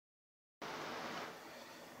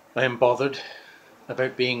I am bothered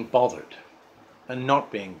about being bothered and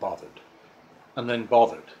not being bothered, and then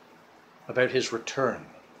bothered about his return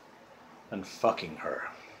and fucking her.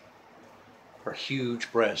 Her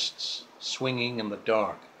huge breasts swinging in the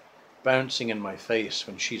dark, bouncing in my face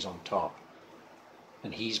when she's on top.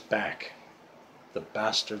 And he's back. The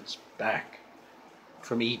bastard's back.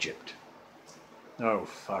 From Egypt. Oh,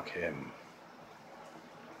 fuck him.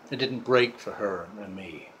 It didn't break for her and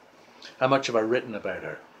me. How much have I written about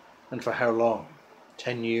her? And for how long?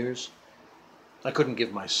 10 years? I couldn't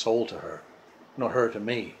give my soul to her, nor her to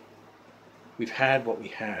me. We've had what we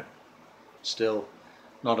had. Still,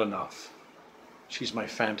 not enough. She's my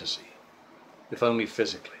fantasy, if only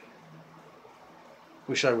physically.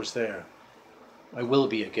 Wish I was there. I will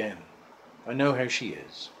be again. I know how she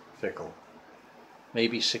is, fickle.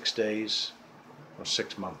 Maybe 6 days or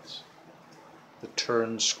 6 months. The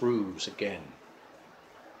turn screws again.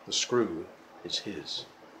 The screw is his.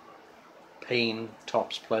 Pain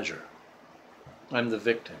tops pleasure. I'm the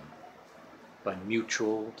victim by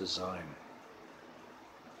mutual design.